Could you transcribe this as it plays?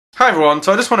Hi everyone,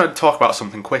 so I just want to talk about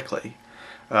something quickly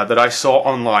that I saw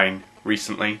online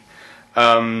recently.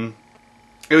 It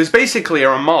was basically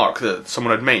a remark that someone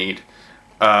had made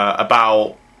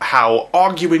about how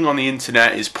arguing on the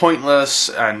internet is pointless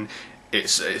and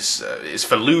it's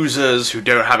for losers who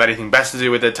don't have anything better to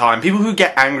do with their time. People who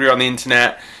get angry on the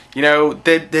internet, you know,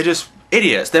 they're just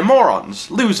idiots, they're morons,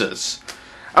 losers.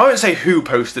 I won't say who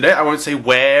posted it, I won't say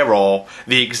where or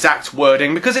the exact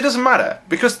wording, because it doesn't matter,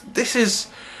 because this is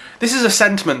a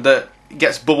sentiment that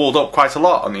gets bubbled up quite a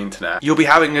lot on the internet. You'll be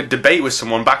having a debate with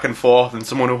someone back and forth and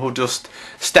someone will just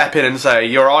step in and say,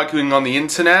 "You're arguing on the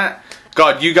internet?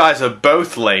 God, you guys are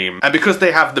both lame." And because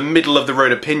they have the middle of the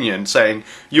road opinion saying,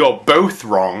 "You're both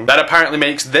wrong," that apparently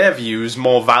makes their views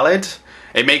more valid.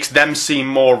 It makes them seem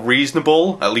more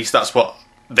reasonable, at least that's what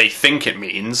they think it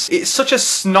means. It's such a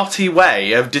snotty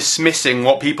way of dismissing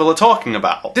what people are talking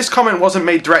about. This comment wasn't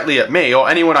made directly at me or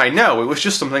anyone I know, it was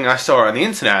just something I saw on the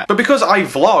internet. But because I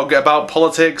vlog about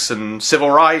politics and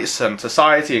civil rights and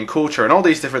society and culture and all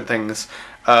these different things,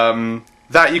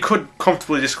 that you could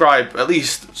comfortably describe at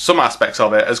least some aspects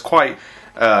of it as quite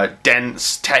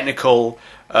dense, technical,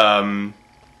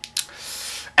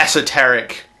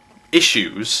 esoteric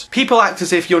issues. People act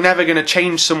as if you're never going to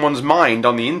change someone's mind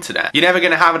on the internet. You're never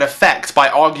going to have an effect by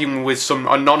arguing with some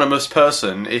anonymous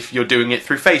person if you're doing it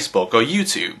through Facebook or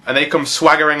YouTube. And they come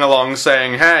swaggering along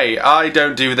saying, "Hey, I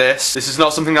don't do this. This is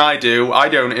not something I do. I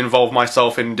don't involve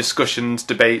myself in discussions,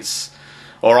 debates,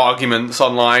 or arguments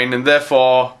online, and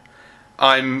therefore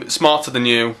I'm smarter than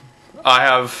you. I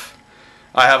have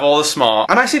all the smart."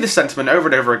 And I see this sentiment over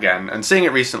and over again, and seeing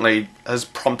it recently has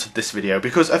prompted this video,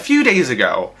 because a few days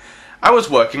ago I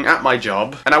was working at my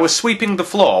job and I was sweeping the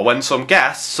floor when some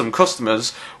guests, some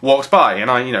customers, walked by, and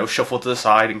I, you know, shuffled to the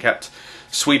side and kept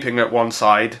sweeping at one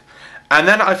side. And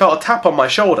then I felt a tap on my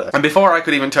shoulder, and before I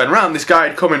could even turn around, this guy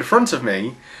had come in front of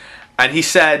me and he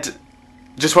said,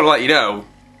 "Just want to let you know,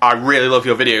 I really love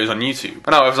your videos on YouTube."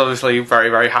 And I was obviously very,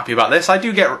 very happy about this. I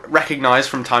do get recognised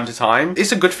from time to time.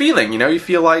 It's a good feeling, you know, you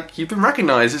feel like you've been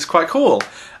recognised, it's quite cool.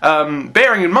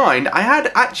 Bearing in mind, I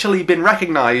had actually been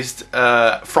recognised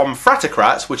from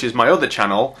Fratocrats, which is my other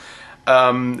channel,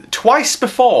 twice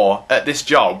before at this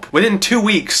job, within 2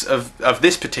 weeks of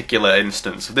this particular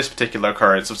instance, of this particular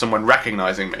occurrence of someone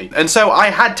recognising me. And so I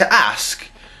had to ask,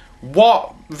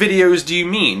 what videos do you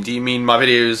mean? Do you mean my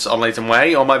videos on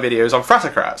LatumWay or my videos on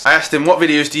Fratocrats? I asked him, what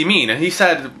videos do you mean? And he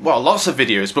said, well, lots of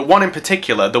videos, but one in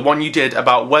particular, the one you did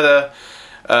about whether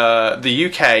the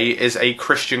UK is a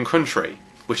Christian country,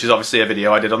 which is obviously a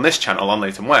video I did on this channel on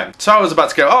LatumWay. So I was about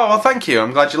to go, "Oh, well, thank you,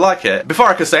 I'm glad you like it." Before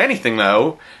I could say anything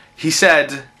though, he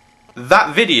said,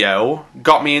 "That video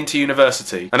got me into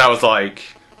university." And I was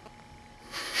like,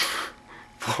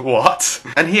 what?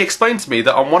 And he explained to me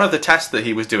that on one of the tests that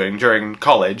he was doing during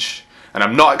college, and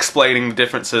I'm not explaining the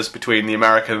differences between the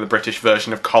American and the British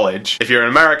version of college. If you're an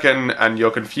American and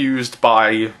you're confused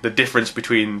by the difference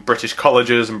between British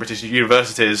colleges and British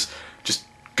universities, just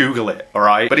Google it,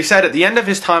 alright? But he said at the end of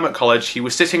his time at college, he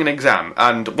was sitting an exam,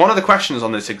 and one of the questions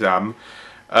on this exam,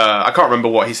 I can't remember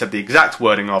what he said the exact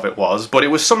wording of it was, but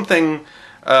it was something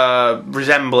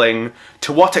resembling,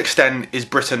 to what extent is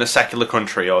Britain a secular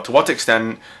country, or to what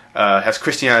extent has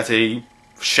Christianity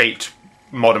shaped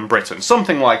modern Britain,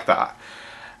 something like that.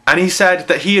 And he said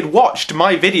that he had watched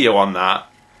my video on that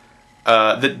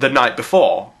the night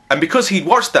before, and because he'd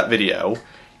watched that video,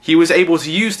 he was able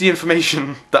to use the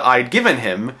information that I'd given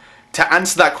him to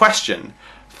answer that question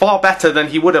far better than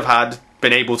he would have had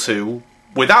been able to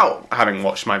without having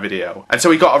watched my video. And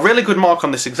so he got a really good mark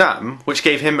on this exam, which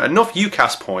gave him enough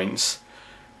UCAS points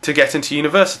to get into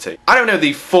university. I don't know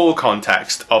the full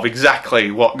context of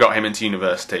exactly what got him into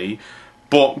university,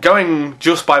 but going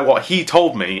just by what he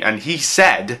told me, and he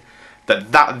said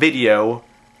that that video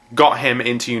got him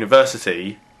into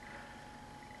university,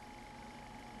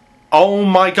 oh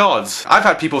my god. I've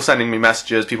had people sending me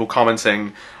messages, people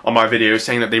commenting on my videos,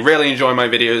 saying that they really enjoy my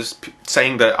videos,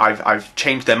 saying that I've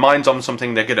changed their minds on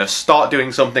something, they're going to start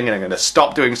doing something, and they're going to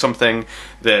stop doing something,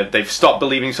 they've stopped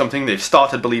believing something, they've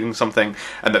started believing something,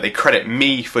 and that they credit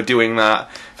me for doing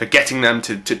that, for getting them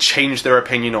to change their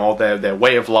opinion or their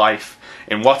way of life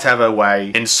in whatever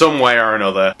way, in some way or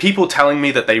another. People telling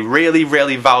me that they really,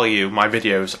 really value my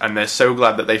videos, and they're so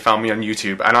glad that they found me on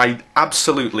YouTube, and I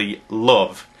absolutely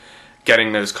love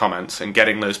getting those comments and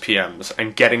getting those PMs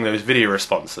and getting those video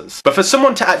responses. But for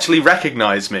someone to actually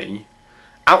recognise me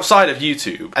outside of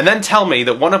YouTube and then tell me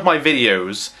that one of my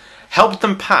videos helped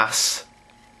them pass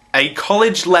a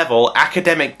college level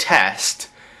academic test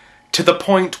to the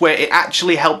point where it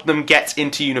actually helped them get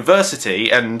into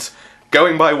university, and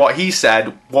going by what he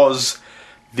said was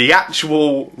the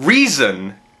actual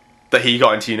reason that he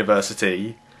got into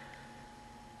university,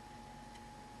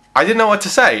 I didn't know what to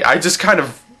say. I just kind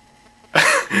of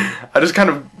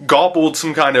gobbled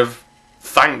some kind of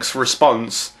thanks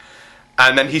response,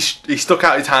 and then he stuck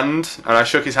out his hand, and I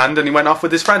shook his hand, and he went off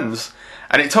with his friends.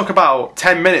 And it took about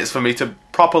 10 minutes for me to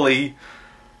properly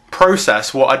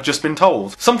process what I'd just been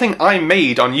told. Something I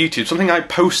made on YouTube, something I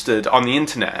posted on the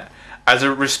internet as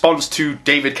a response to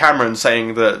David Cameron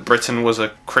saying that Britain was a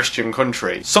Christian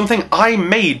country. Something I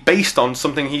made based on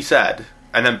something he said,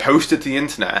 and then posted to the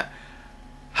internet,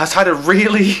 has had a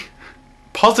really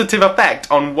positive effect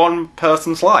on one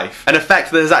person's life. An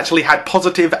effect that has actually had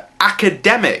positive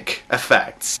academic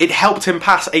effects. It helped him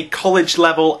pass a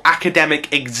college-level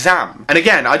academic exam. And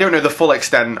again, I don't know the full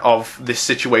extent of this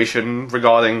situation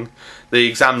regarding the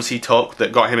exams he took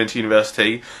that got him into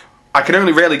university. I can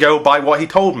only really go by what he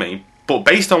told me. But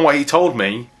based on what he told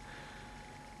me,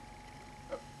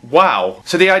 wow.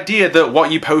 So the idea that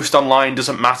what you post online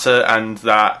doesn't matter, and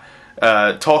that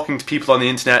talking to people on the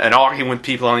internet and arguing with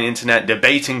people on the internet,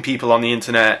 debating people on the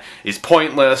internet is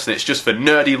pointless and it's just for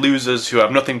nerdy losers who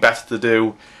have nothing better to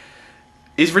do,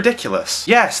 is ridiculous.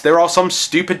 Yes, there are some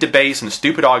stupid debates and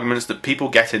stupid arguments that people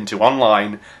get into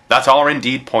online that are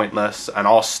indeed pointless and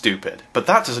are stupid. But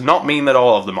that does not mean that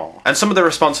all of them are. And some of the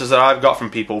responses that I've got from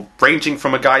people, ranging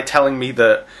from a guy telling me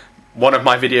that one of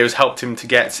my videos helped him to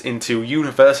get into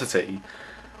university,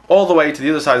 all the way to the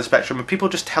other side of the spectrum of people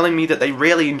just telling me that they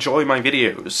really enjoy my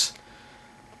videos.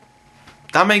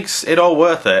 That makes it all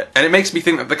worth it. And it makes me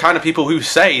think that the kind of people who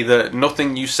say that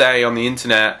nothing you say on the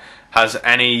internet has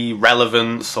any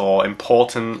relevance or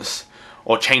importance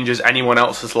or changes anyone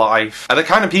else's life are the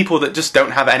kind of people that just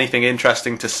don't have anything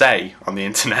interesting to say on the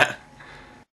internet.